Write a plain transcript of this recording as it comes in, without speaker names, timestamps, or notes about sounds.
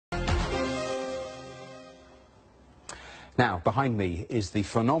Now, behind me is the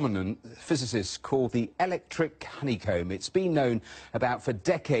phenomenon physicists call the electric honeycomb. It's been known about for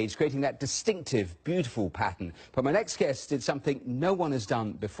decades, creating that distinctive, beautiful pattern. But my next guest did something no one has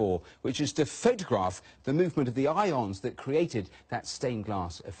done before, which is to photograph the movement of the ions that created that stained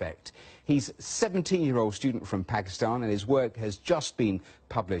glass effect. He's a 17-year-old student from Pakistan, and his work has just been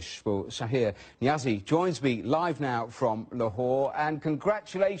published. Well, Shaheer Niazi joins me live now from Lahore, and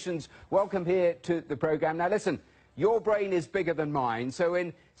congratulations. Welcome here to the programme. Now, listen. Your brain is bigger than mine, so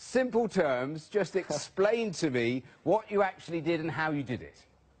in simple terms, just explain to me what you actually did and how you did it.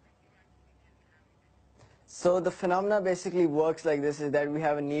 So the phenomena basically works like this, is that we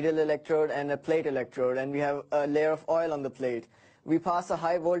have a needle electrode and a plate electrode, and we have a layer of oil on the plate. We pass a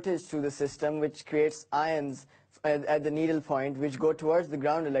high voltage through the system, which creates ions at the needle point, which go towards the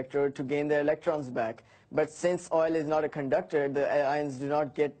ground electrode to gain their electrons back. But since oil is not a conductor, the ions do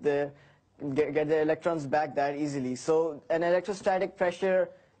not get the electrons back that easily. So an electrostatic pressure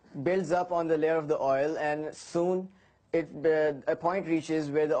builds up on the layer of the oil, and soon a point reaches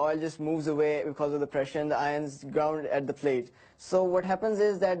where the oil just moves away because of the pressure, and the ions ground at the plate. So what happens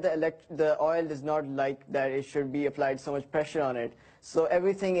is that the oil does not like that it should be applied so much pressure on it. So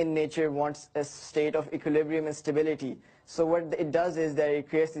everything in nature wants a state of equilibrium and stability. So what it does is that it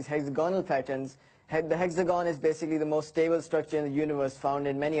creates these hexagonal patterns. The hexagon is basically the most stable structure in the universe, found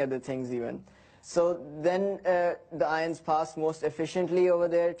in many other things even. So then the ions pass most efficiently over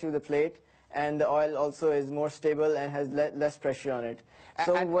there to the plate, and the oil also is more stable and has less pressure on it.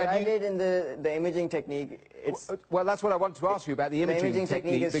 So what I did in the imaging technique, well, that's what I want to ask you about the imaging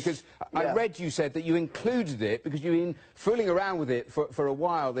technique, because I read you said that you included it because you've been fooling around with it for a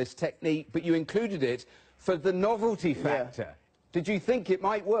while, this technique, but you included it for the novelty factor. Yeah. Did you think it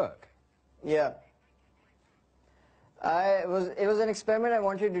might work? Yeah. It was an experiment I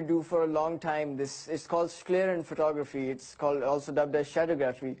wanted to do for a long time. It's called Schlieren photography. It's called also dubbed as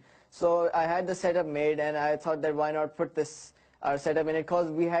shadowgraphy. So I had the setup made, and I thought that why not put our setup in it, because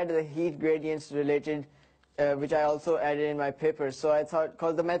we had the heat gradients related, which I also added in my paper. So I thought,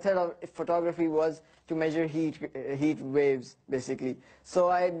 because the method of photography was to measure heat waves basically. So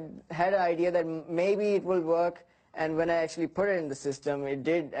I had an idea that maybe it will work, and when I actually put it in the system, it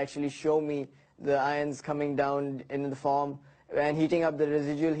did actually show me the ions coming down in the form and heating up the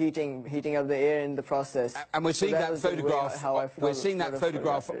residual heating up the air in the process. And we're seeing that photograph. We're seeing that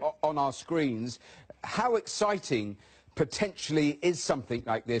photograph on our screens. How exciting potentially is something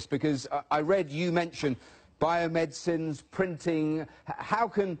like this? Because I read you mention biomedicines, printing. How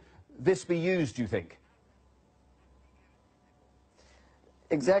can this be used, do you think?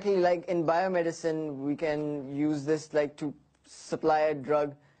 Exactly, like in biomedicine, we can use this like to supply a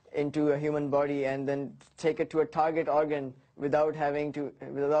drug into a human body and then take it to a target organ without having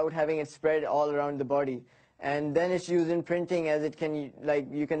it spread all around the body. And then it's used in printing, as it can, like,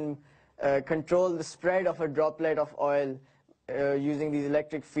 you can control the spread of a droplet of oil using these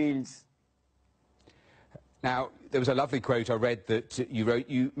electric fields. Now, there was a lovely quote I read that you wrote.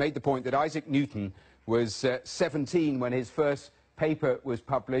 You made the point that Isaac Newton was 17 when his first paper was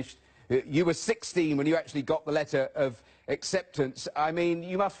published. You were 16 when you actually got the letter of acceptance. I mean,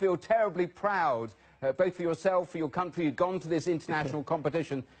 you must feel terribly proud, both for yourself, for your country. You'd gone to this international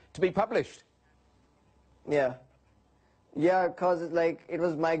competition to be published. Yeah. Yeah, because like, it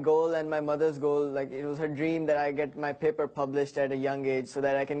was my goal and my mother's goal. Like, it was her dream that I get my paper published at a young age, so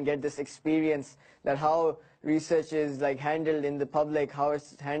that I can get this experience that how research is like handled in the public, how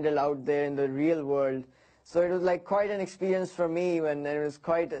it's handled out there in the real world. So it was like quite an experience for me, and it was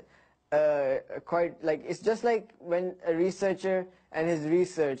quite like, it's just like when a researcher and his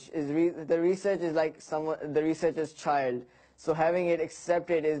research is the research is like the researcher's child. So having it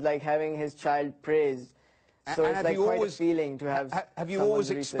accepted is like having his child praised. So it's like quite a feeling to have. Have you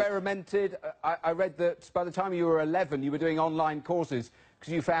always experimented? I read that by the time you were 11, you were doing online courses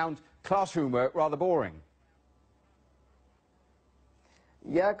because you found classroom work rather boring.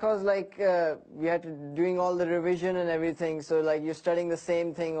 Yeah, because like we had to doing all the revision and everything, so like you're studying the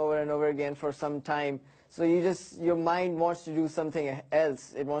same thing over and over again for some time. So your mind wants to do something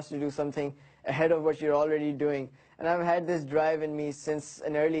else. It wants to do something ahead of what you're already doing. And I've had this drive in me since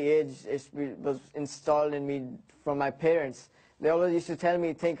an early age. It was installed in me from my parents. They always used to tell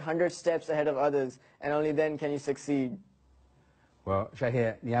me, think 100 steps ahead of others, and only then can you succeed. Well,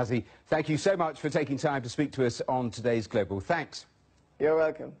 Shaheer Niazi, thank you so much for taking time to speak to us on today's Global. Thanks. You're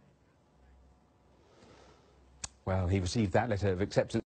welcome. Well, he received that letter of acceptance.